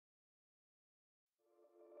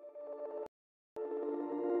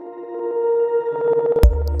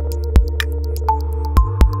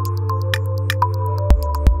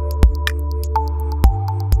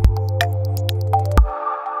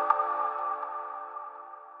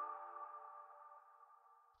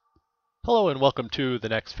Hello and welcome to the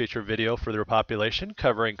next feature video for the Repopulation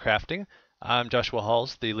covering crafting. I'm Joshua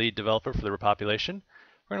Halls, the lead developer for the Repopulation.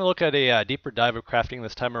 We're going to look at a deeper dive of crafting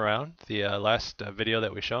this time around. The last video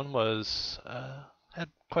that we shown had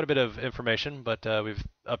quite a bit of information, but we've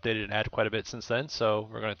updated and added quite a bit since then, so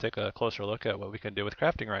we're going to take a closer look at what we can do with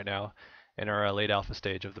crafting right now in our late alpha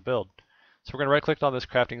stage of the build. So we're going to right click on this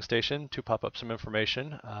crafting station to pop up some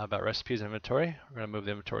information about recipes and inventory. We're going to move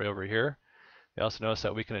the inventory over here. You also notice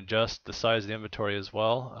that we can adjust the size of the inventory as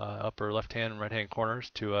well, upper left-hand and right-hand corners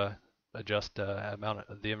to adjust the amount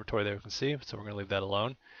of the inventory that we can see, so we're going to leave that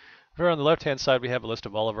alone. Over on the left-hand side, we have a list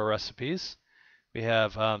of all of our recipes. We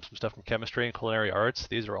have some stuff from chemistry and culinary arts.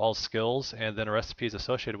 These are all skills, and then recipes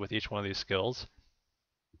associated with each one of these skills.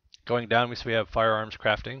 Going down, we see we have firearms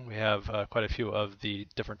crafting. We have quite a few of the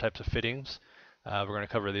different types of fittings. We're going to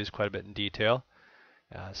cover these quite a bit in detail.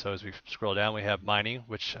 So as we scroll down, we have mining,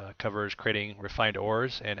 which covers creating refined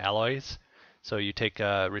ores and alloys. So you take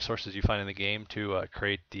resources you find in the game to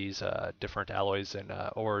create these different alloys and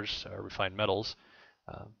ores, or refined metals,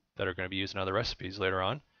 that are going to be used in other recipes later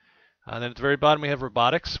on. And then at the very bottom, we have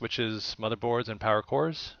robotics, which is motherboards and power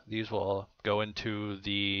cores. These will go into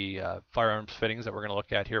the firearms fittings that we're going to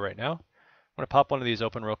look at here right now. I'm going to pop one of these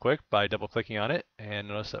open real quick by double-clicking on it, and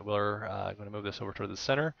notice that we're going to move this over to the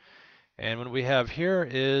center. And what we have here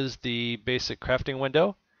is the basic crafting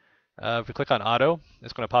window. If we click on auto,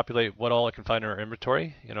 it's going to populate what all it can find in our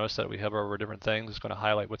inventory. You notice that we hover over different things. It's going to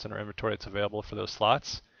highlight what's in our inventory that's available for those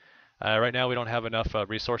slots. Right now we don't have enough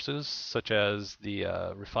resources, such as the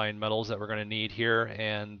refined metals that we're going to need here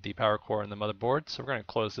and the power core and the motherboard. So we're going to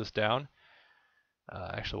close this down.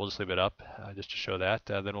 Actually, we'll just leave it up just to show that.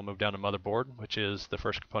 Then we'll move down to motherboard, which is the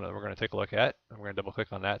first component that we're going to take a look at. And we're going to double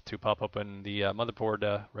click on that to pop open the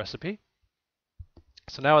motherboard recipe.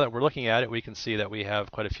 So now that we're looking at it, we can see that we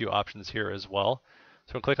have quite a few options here as well.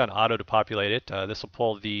 So we'll click on auto to populate it. This will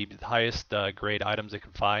pull the highest grade items it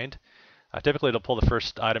can find. Typically it'll pull the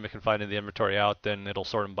first item it can find in the inventory out, then it'll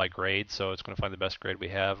sort them by grade. So it's going to find the best grade we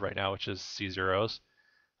have right now, which is C0s.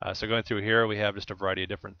 So going through here, we have just a variety of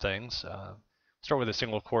different things. Start with a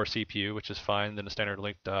single core CPU, which is fine, then a standard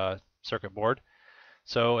linked circuit board.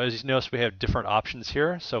 So as you notice, we have different options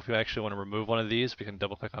here. So if we actually want to remove one of these, we can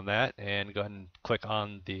double click on that and go ahead and click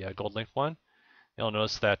on the gold link one. You'll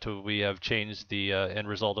notice that we have changed the end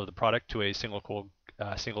result of the product to a single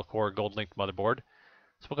core gold linked motherboard.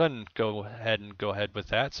 So we'll go ahead and go ahead with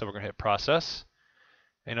that. So we're going to hit process.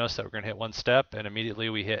 And notice that we're going to hit one step, and immediately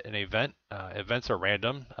we hit an event. Events are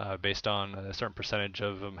random based on a certain percentage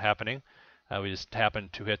of them happening. We just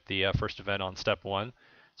happened to hit the first event on step one.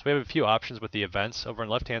 So we have a few options with the events. Over on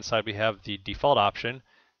the left-hand side, we have the default option,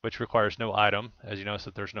 which requires no item. As you notice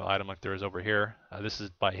that there's no item like there is over here. This is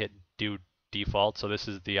by hit do default, so this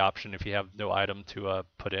is the option if you have no item to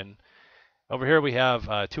put in. Over here we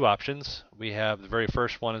have two options. We have the very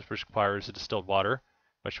first one, which requires a distilled water,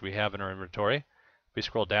 which we have in our inventory. If we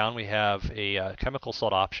scroll down, we have a chemical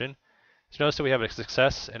salt option. So notice that we have a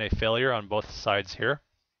success and a failure on both sides here.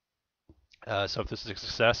 So if this is a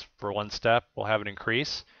success for one step, we'll have an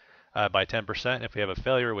increase by 10%. If we have a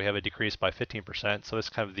failure, we have a decrease by 15%. So this is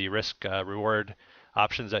kind of the risk reward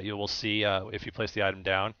options that you will see if you place the item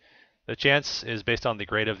down. The chance is based on the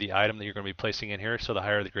grade of the item that you're going to be placing in here. So the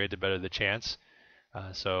higher the grade, the better the chance.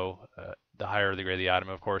 The higher the grade of the item,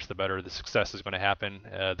 of course, the better the success is going to happen.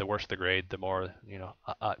 The worse the grade, the more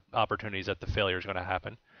opportunities that the failure is going to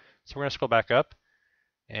happen. So we're going to scroll back up,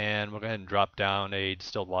 and we'll go ahead and drop down a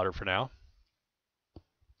distilled water for now.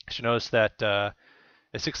 You notice that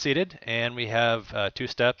it succeeded, and we have two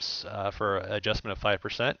steps for adjustment of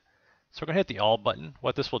 5%. So we're going to hit the all button.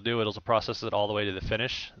 What this will do, it'll process it all the way to the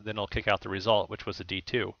finish, then it'll kick out the result, which was a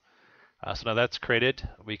D2. So now that's created,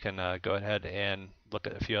 we can go ahead and look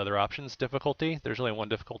at a few other options. Difficulty, there's only one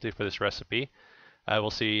difficulty for this recipe.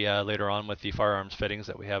 We'll see later on with the firearms fittings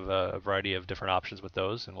that we have a variety of different options with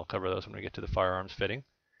those, and we'll cover those when we get to the firearms fitting.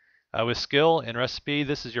 With skill and recipe,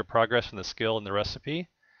 this is your progress from the skill and the recipe.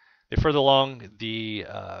 The further along the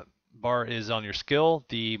bar is on your skill,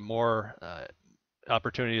 the more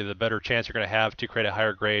opportunity, the better chance you're going to have to create a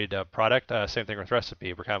higher grade product. Same thing with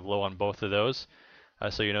recipe. We're kind of low on both of those.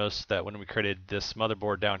 So you notice that when we created this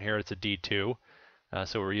motherboard down here, it's a D2.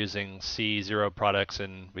 So we're using C0 products,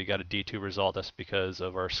 and we got a D2 result. That's because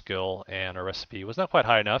of our skill, and our recipe was not quite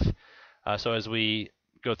high enough. So as we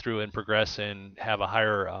go through and progress and have a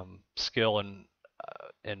higher skill and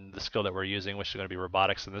the skill that we're using, which is going to be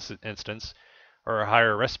robotics in this instance, or a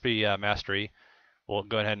higher recipe mastery, we'll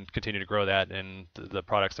go ahead and continue to grow that, and the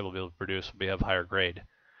products that we'll be able to produce will be of higher grade.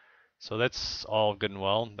 So that's all good and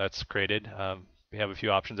well. That's created. We have a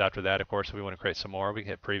few options after that, of course. If we want to create some more, we can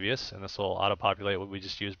hit previous, and this will auto-populate what we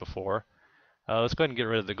just used before. Let's go ahead and get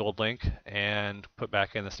rid of the gold link and put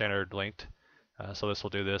back in the standard linked. So this will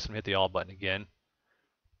do this, and hit the all button again.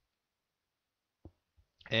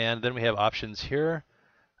 And then we have options here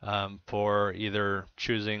for either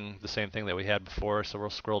choosing the same thing that we had before. So we'll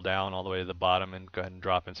scroll down all the way to the bottom and go ahead and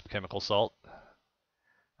drop in some chemical salt.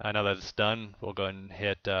 Now that it's done, we'll go ahead and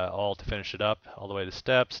hit all to finish it up, all the way to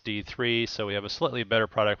steps, D3. So we have a slightly better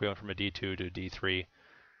product. We went from a D2 to a D3.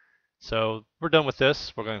 So we're done with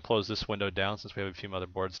this. We're going to close this window down since we have a few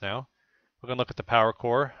motherboards now. We're going to look at the power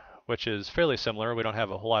core, which is fairly similar. We don't have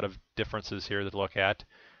a whole lot of differences here to look at.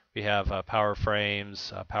 We have power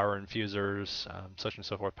frames, power infusers, such and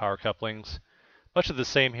so forth, power couplings. Much of the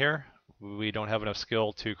same here. We don't have enough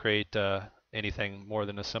skill to create anything more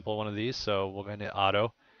than a simple one of these, so we're going to hit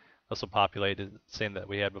auto. This will populate the same that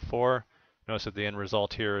we had before. Notice that the end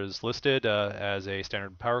result here is listed as a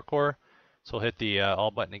standard power core. So we'll hit the all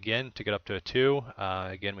button again to get up to a 2.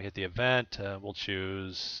 Again, we hit the event. We'll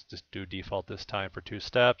choose, just do default this time for 2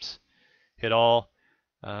 steps. Hit all,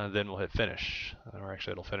 then we'll hit finish. Or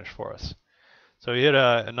actually, it'll finish for us. So we hit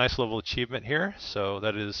a nice level achievement here. So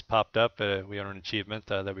that is popped up. We earn an achievement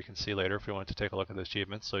that we can see later if we want to take a look at the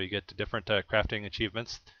achievements. So you get different crafting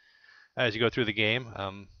achievements as you go through the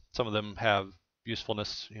game. Some of them have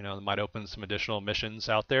usefulness, they might open some additional missions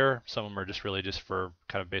out there. Some of them are just really just for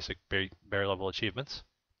kind of basic bare level achievements.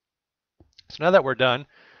 So now that we're done,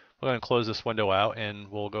 we're going to close this window out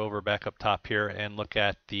and we'll go over back up top here and look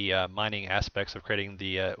at the mining aspects of creating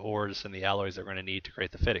the ores and the alloys that we're going to need to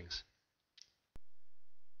create the fittings.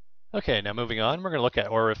 Okay, now moving on, we're going to look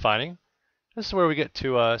at ore refining. This is where we get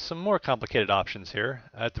to some more complicated options here.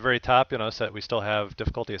 At the very top, you'll notice that we still have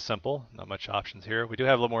difficulty as simple, not much options here. We do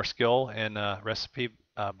have a little more skill and recipe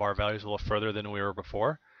bar values a little further than we were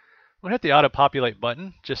before. I'm going to hit the auto-populate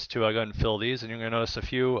button just to go ahead and fill these, and you're going to notice a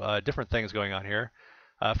few different things going on here.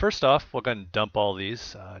 First off, we'll go ahead and dump all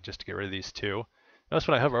these just to get rid of these 2. Notice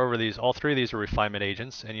when I hover over these, all 3 of these are refinement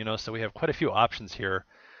agents, and you notice that we have quite a few options here.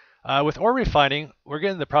 With ore refining, we're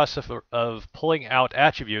getting the process of pulling out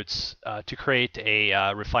attributes to create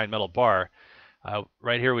a refined metal bar.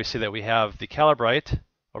 Right here we see that we have the calibrite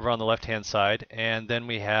over on the left-hand side, and then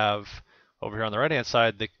we have over here on the right-hand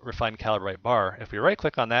side the refined calibrite bar. If we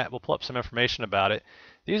right-click on that, we'll pull up some information about it.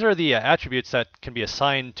 These are the attributes that can be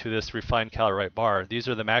assigned to this refined calibrite bar. These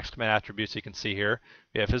are the max command attributes you can see here.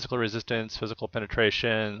 We have physical resistance, physical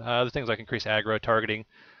penetration, other things like increased aggro targeting.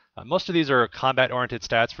 Most of these are combat-oriented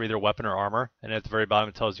stats for either weapon or armor, and at the very bottom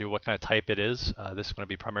it tells you what kind of type it is. This is going to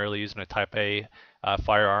be primarily used in a Type A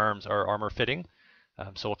firearms or armor fitting.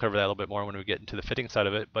 So we'll cover that a little bit more when we get into the fitting side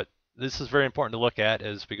of it. But this is very important to look at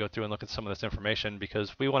as we go through and look at some of this information,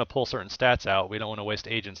 because we want to pull certain stats out. We don't want to waste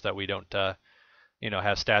agents that we don't, have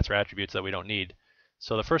stats or attributes that we don't need.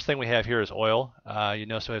 So the first thing we have here is oil. You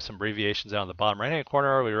notice we have some abbreviations down in the bottom right-hand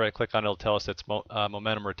corner. We right-click on it, it'll tell us it's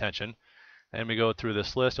momentum retention. And we go through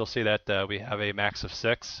this list, you'll see that we have a max of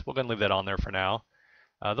 6. We're going to leave that on there for now.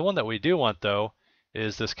 The one that we do want, though,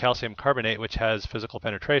 is this calcium carbonate, which has physical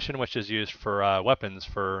penetration, which is used for weapons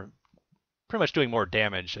for pretty much doing more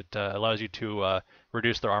damage. It allows you to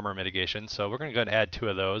reduce their armor mitigation. So we're going to go ahead and add 2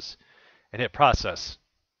 of those and hit process.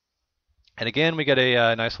 And again, we get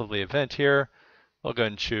a nice lovely event here. We'll go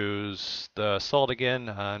ahead and choose the salt again.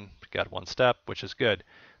 We got 1 step, which is good.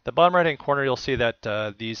 The bottom right-hand corner, you'll see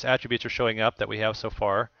that these attributes are showing up that we have so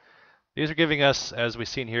far. These are giving us, as we've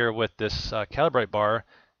seen here with this calibrite bar,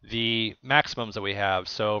 the maximums that we have.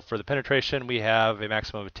 So for the penetration, we have a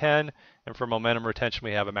maximum of 10, and for momentum retention,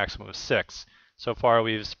 we have a maximum of 6. So far,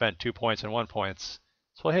 we've spent 2 points and 1 points.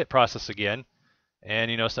 So we'll hit process again, and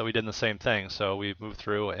you notice that we did the same thing. So we've moved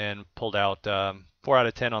through and pulled out 4 out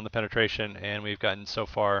of 10 on the penetration, and we've gotten so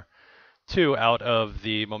far 2 out of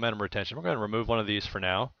the momentum retention. We're going to remove one of these for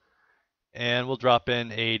now, and we'll drop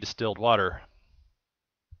in a distilled water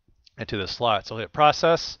into this slot. So we'll hit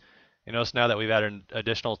process. You notice now that we've added an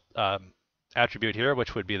additional attribute here,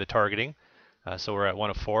 which would be the targeting. So we're at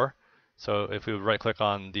 1 of 4. So if we would right-click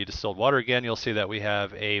on the distilled water again, you'll see that we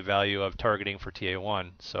have a value of targeting for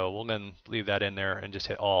TA1. So we'll then leave that in there and just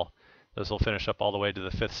hit all. This will finish up all the way to the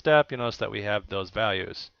 5th step. You notice that we have those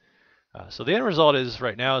values. So the end result is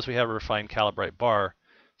right now is we have a refined calibrite bar.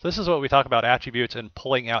 So this is what we talk about attributes and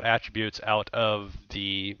pulling out attributes out of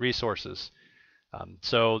the resources.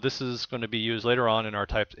 So this is going to be used later on in our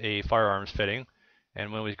Type A firearms fitting.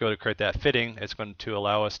 And when we go to create that fitting, it's going to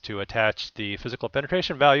allow us to attach the physical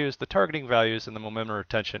penetration values, the targeting values, and the momentum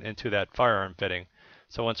retention into that firearm fitting.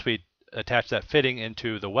 So once we attach that fitting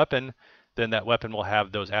into the weapon, then that weapon will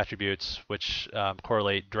have those attributes which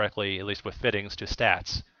correlate directly, at least with fittings, to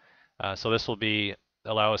stats. So this will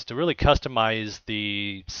allow us to really customize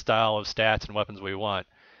the style of stats and weapons we want.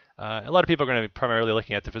 A lot of people are going to be primarily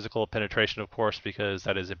looking at the physical penetration, of course, because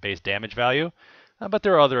that is a base damage value. But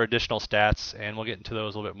there are other additional stats, and we'll get into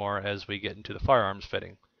those a little bit more as we get into the firearms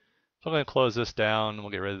fitting. So I'm going to close this down, and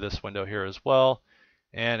we'll get rid of this window here as well.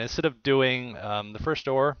 And instead of doing the first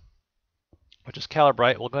ore, which is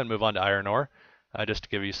calibrite, we'll go ahead and move on to iron ore, just to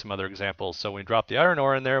give you some other examples. So when we drop the iron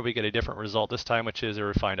ore in there, we get a different result this time, which is a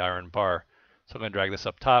refined iron bar. So I'm going to drag this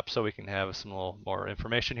up top so we can have some little more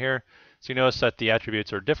information here. So you notice that the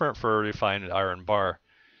attributes are different for a refined iron bar.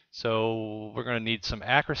 So we're going to need some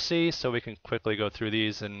accuracy, so we can quickly go through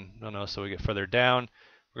these, and so we get further down.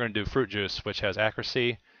 We're going to do fruit juice, which has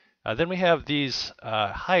accuracy. Then we have these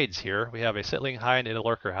hides here. We have a settling hide and a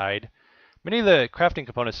lurker hide. Many of the crafting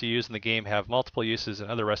components you use in the game have multiple uses in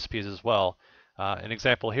other recipes as well. An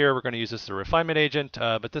example here, we're going to use this as a refinement agent,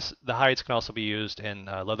 but the hides can also be used in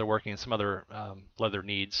leatherworking and some other leather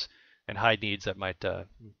needs and hide needs that might,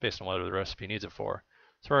 based on whether the recipe needs it for.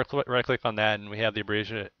 So we're going to right-click on that, and we have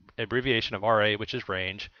the abbreviation of RA, which is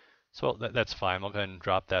range. So that's fine. We'll go ahead and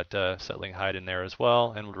drop that settling hide in there as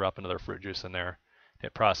well, and we'll drop another fruit juice in there.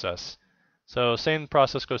 Hit process. So same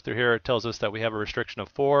process goes through here. It tells us that we have a restriction of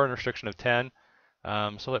 4 and a restriction of 10.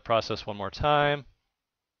 So let process one more time.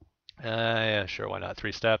 Yeah, sure, why not?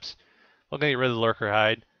 3 steps. We're going to get rid of the lurker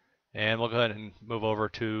hide, and we'll go ahead and move over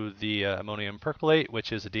to the ammonium percolate,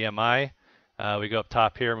 which is a DMI. We go up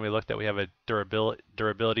top here, and we look that we have a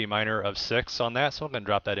durability minor of 6 on that, so we're going to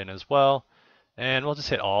drop that in as well. And we'll just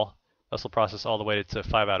hit all. This will process all the way to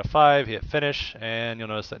 5 out of 5, hit finish, and you'll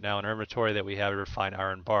notice that now in our inventory that we have a refined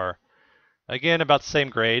iron bar. Again, about the same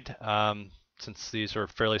grade, since these are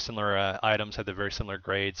fairly similar items, have the very similar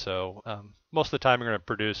grade, so most of the time you're going to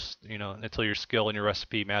produce, until your skill and your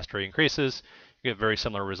recipe mastery increases, you get very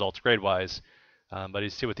similar results grade-wise. But as you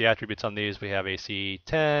see with the attributes on these, we have AC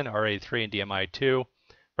 10, RA 3, and DMI 2.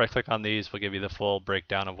 Right-click on these, we'll give you the full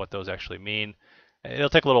breakdown of what those actually mean. It'll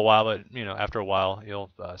take a little while, but after a while,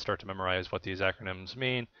 you'll start to memorize what these acronyms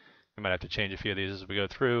mean. We might have to change a few of these as we go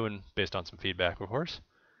through, and based on some feedback, of course.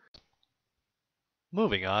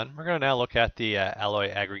 Moving on, we're going to now look at the alloy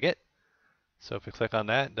aggregate. So if we click on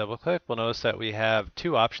that, double-click, we'll notice that we have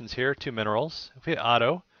 2 options here, 2 minerals. If we hit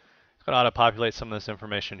auto, it's going to auto-populate some of this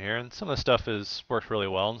information here, and some of the stuff works really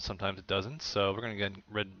well, and sometimes it doesn't. So we're going to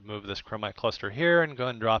remove this chromite cluster here and go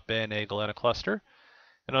ahead and drop in a galena cluster.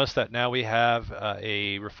 And notice that now we have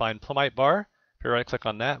a refined plumite bar. If you right-click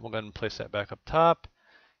on that, we'll go ahead and place that back up top.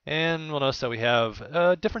 And we'll notice that we have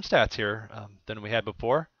different stats here than we had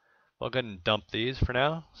before. We'll go ahead and dump these for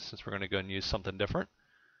now, since we're going to go and use something different.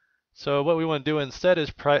 So what we want to do instead is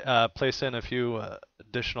place in a few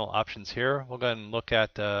additional options here. We'll go ahead and look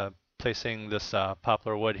at placing this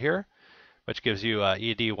poplar wood here, which gives you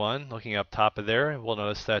ED1. Looking up top of there, we'll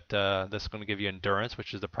notice that this is going to give you endurance,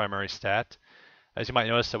 which is the primary stat. As you might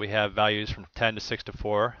notice that we have values from 10 to 6 to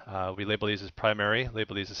 4. We label these as primary,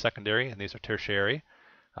 label these as secondary, and these are tertiary.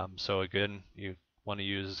 So again, you want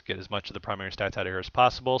to get as much of the primary stats out of here as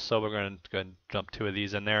possible. So we're going to go ahead and dump 2 of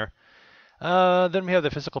these in there. Then we have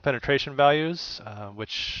the physical penetration values,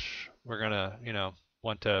 which we're going to,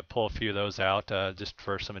 want to pull a few of those out just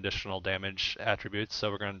for some additional damage attributes.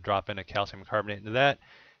 So we're going to drop in a calcium carbonate into that,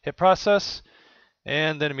 hit process,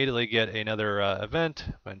 and then immediately get another event.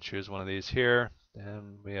 Go ahead and choose one of these here.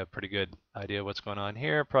 And we have a pretty good idea what's going on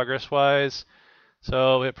here progress-wise.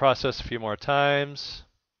 So hit process a few more times,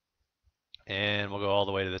 and we'll go all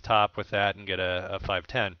the way to the top with that and get a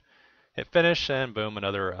 510. Hit finish, and boom,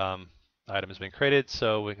 another item has been created.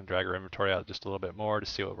 So we can drag our inventory out just a little bit more to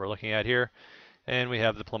see what we're looking at here. And we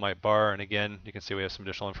have the plumite bar, and again, you can see we have some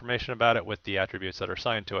additional information about it with the attributes that are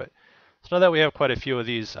assigned to it. So now that we have quite a few of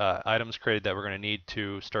these items created that we're going to need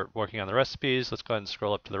to start working on the recipes, let's go ahead and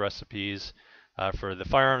scroll up to the recipes for the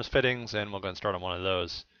firearms fittings, and we'll go ahead and start on one of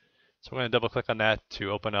those. So we're going to double click on that to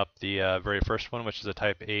open up the very first one, which is a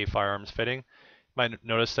type A firearms fitting. You might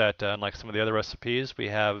notice that unlike some of the other recipes, we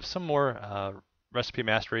have some more recipe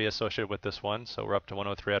mastery associated with this one. So we're up to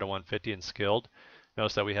 103 out of 150 in skilled.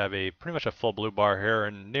 Notice that we have pretty much a full blue bar here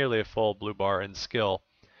and nearly a full blue bar in skill.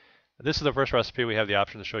 This is the first recipe we have the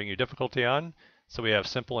option of showing you difficulty on. So we have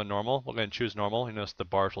simple and normal. We'll go ahead and choose normal. You notice the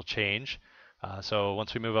bars will change. So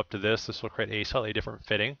once we move up to this will create a slightly different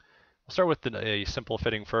fitting. We'll start with a simple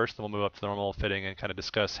fitting first, then we'll move up to the normal fitting and kind of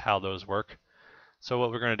discuss how those work. So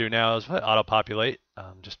what we're going to do now is auto-populate,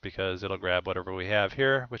 just because it'll grab whatever we have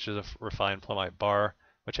here, which is a refined plumite bar,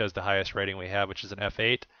 which has the highest rating we have, which is an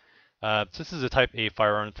F8. Since this is a Type A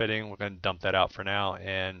firearm fitting, we're going to dump that out for now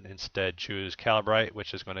and instead choose Calibrite,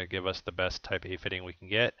 which is going to give us the best Type A fitting we can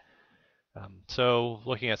get. So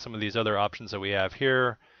looking at some of these other options that we have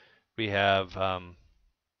here, we have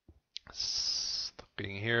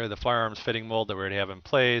looking here, the firearms fitting mold that we already have in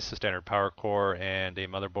place, a standard power core, and a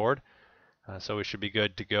motherboard. So we should be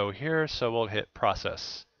good to go here. So we'll hit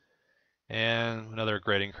process. And another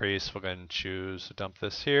grade increase, we're going to choose to dump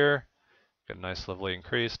this here. Get a nice lovely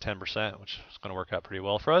increase, 10%, which is going to work out pretty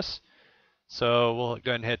well for us. So we'll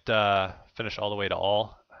go ahead and hit finish all the way to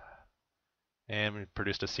all. And we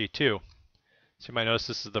produced a C2. So you might notice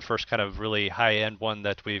this is the first kind of really high-end one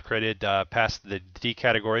that we've created past the D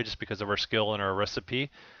category just because of our skill and our recipe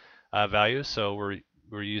values. So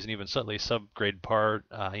we're using even slightly subgrade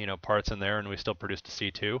parts in there, and we still produced a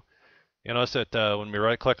C2. You'll notice that when we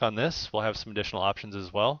right-click on this, we'll have some additional options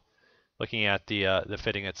as well. Looking at the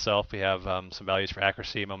fitting itself, we have some values for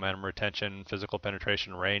accuracy, momentum retention, physical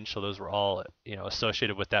penetration, range. So those were all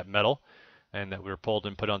associated with that metal, and that we were pulled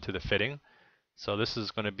and put onto the fitting. So this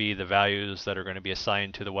is going to be the values that are going to be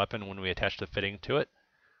assigned to the weapon when we attach the fitting to it.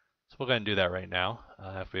 So we're going to do that right now.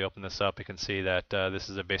 If we open this up, you can see that this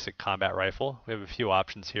is a basic combat rifle. We have a few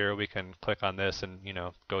options here. We can click on this and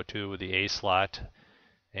go to the A slot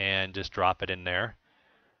and just drop it in there.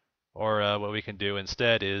 Or what we can do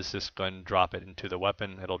instead is just go and drop it into the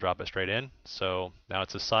weapon. It'll drop it straight in. So now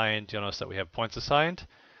it's assigned. You'll notice that we have points assigned.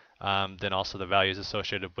 Then also the values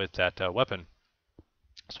associated with that weapon.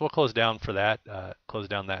 So we'll close down for that, close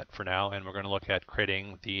down that for now, and we're going to look at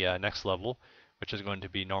creating the next level, which is going to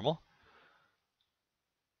be normal.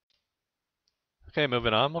 Okay,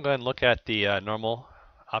 moving on, we'll go ahead and look at the normal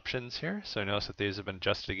options here. So notice that these have been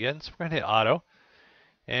adjusted again. So we're going to hit auto,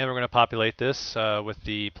 and we're going to populate this with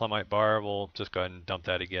the plumite bar. We'll just go ahead and dump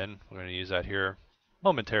that again. We're going to use that here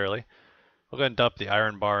momentarily. We'll go ahead and dump the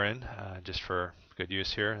iron bar in just for good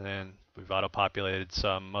use here, and then we've auto-populated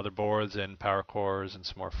some motherboards and power cores and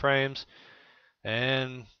some more frames,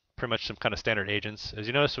 and pretty much some kind of standard agents. As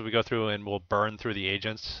you notice, when we go through and we'll burn through the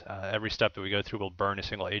agents, every step that we go through will burn a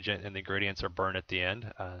single agent, and the gradients are burned at the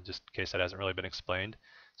end, just in case that hasn't really been explained.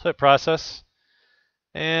 So hit process,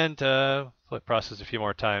 and hit process a few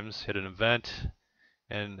more times, hit an event,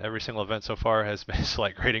 and every single event so far has been a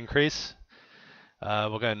slight grade increase.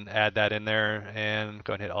 We'll go ahead and add that in there and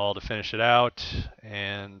go ahead and hit all to finish it out,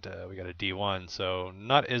 and we got a D1, so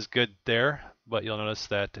not as good there, but you'll notice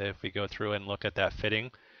that if we go through and look at that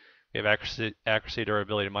fitting, we have accuracy,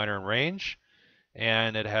 durability, minor, and range,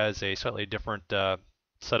 and it has a slightly different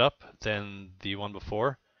setup than the one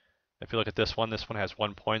before. If you look at this one has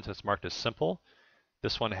 1 point, so it's marked as simple.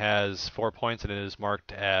 This one has 4 points and it is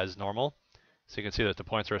marked as normal. So you can see that the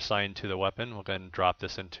points are assigned to the weapon. We'll go ahead and drop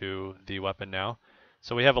this into the weapon now.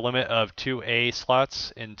 So we have a limit of 2 A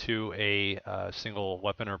slots into a single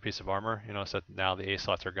weapon or piece of armor. You notice that now the A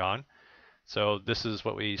slots are gone. So this is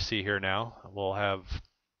what we see here now. We'll have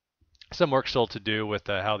some work still to do with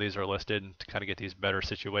how these are listed to kind of get these better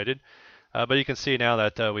situated. But you can see now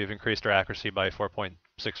that we've increased our accuracy by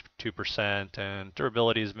 4.62%, and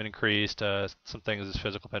durability has been increased. Some things as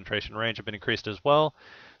physical penetration range have been increased as well.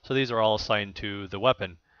 So these are all assigned to the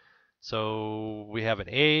weapon. So we have an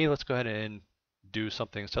A. Let's go ahead and do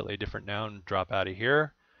something slightly different now and drop out of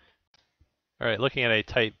here. All right, looking at a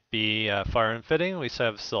Type B firearm fitting, we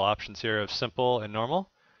have still options here of simple and normal.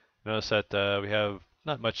 Notice that we have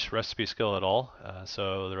not much recipe skill at all,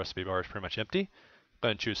 so the recipe bar is pretty much empty. Go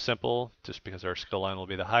ahead and choose simple, just because our skill line will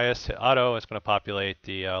be the highest. Hit auto, it's going to populate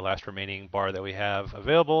the last remaining bar that we have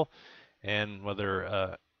available, and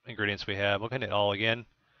whether ingredients we have. We'll hit it all again.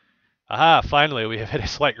 Aha, finally we have hit a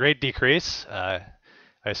slight grade decrease.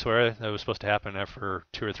 I swear that was supposed to happen after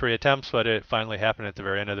 2 or 3 attempts, but it finally happened at the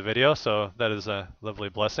very end of the video, so that is a lovely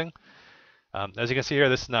blessing. As you can see here,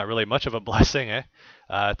 this is not really much of a blessing.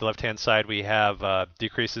 At the left-hand side, we have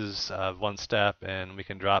decreases of 1 step, and we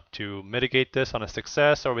can drop to mitigate this on a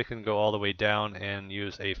success, or we can go all the way down and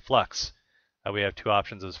use a flux. We have 2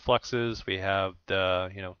 options as fluxes. We have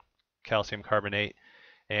the calcium carbonate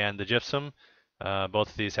and the gypsum. Both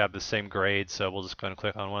of these have the same grade, so we'll just go and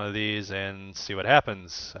click on one of these and see what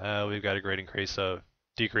happens. We've got a grade decrease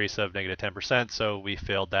of -10%, so we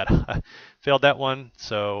failed that one.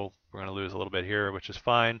 So we're going to lose a little bit here, which is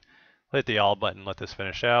fine. Hit the all button, let this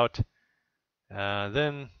finish out.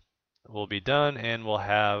 Then we'll be done, and we'll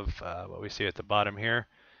have what we see at the bottom here,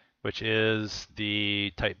 which is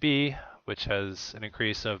the Type B, which has an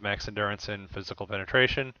increase of max endurance and physical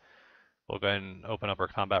penetration. We'll go ahead and open up our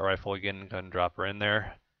combat rifle again, go ahead and drop her in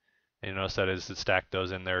there. And you notice that is to stack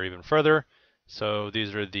those in there even further. So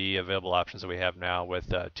these are the available options that we have now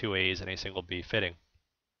with 2 A's and a single B fitting.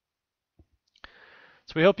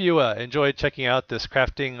 So we hope you enjoyed checking out this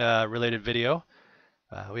crafting related video.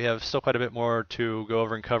 We have still quite a bit more to go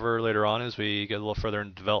over and cover later on as we get a little further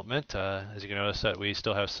in development. As you can notice that we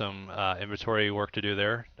still have some inventory work to do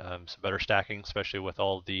there, some better stacking, especially with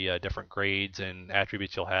all the different grades and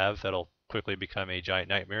attributes you'll have. That'll quickly become a giant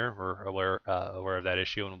nightmare. We're aware of that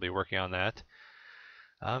issue and we'll be working on that.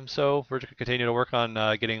 So we're going to continue to work on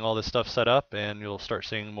getting all this stuff set up, and you'll start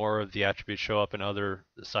seeing more of the attributes show up in other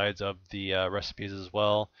sides of the recipes as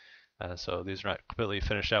well. So these are not completely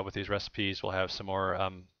finished out with these recipes. We'll have some more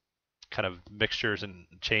kind of mixtures and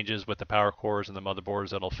changes with the power cores and the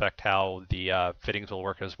motherboards that'll affect how the fittings will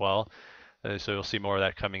work as well. So you'll see more of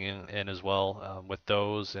that coming in as well with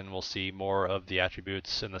those, and we'll see more of the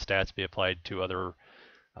attributes and the stats be applied to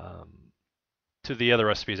the other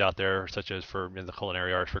recipes out there, such as for the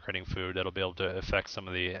culinary arts for creating food. That'll be able to affect some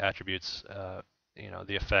of the attributes, the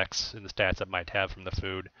effects and the stats that might have from the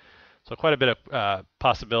food. So quite a bit of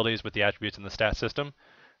possibilities with the attributes in the stat system.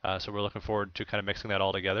 So we're looking forward to kind of mixing that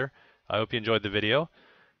all together. I hope you enjoyed the video.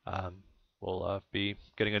 We'll be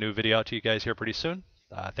getting a new video out to you guys here pretty soon.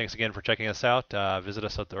 Thanks again for checking us out. Visit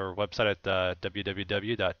us at our website at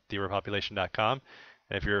www.therepopulation.com.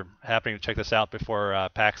 And if you're happening to check this out before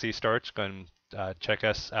PAX East starts, go and check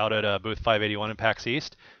us out at booth 581 in PAX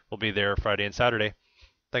East. We'll be there Friday and Saturday.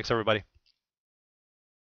 Thanks, everybody.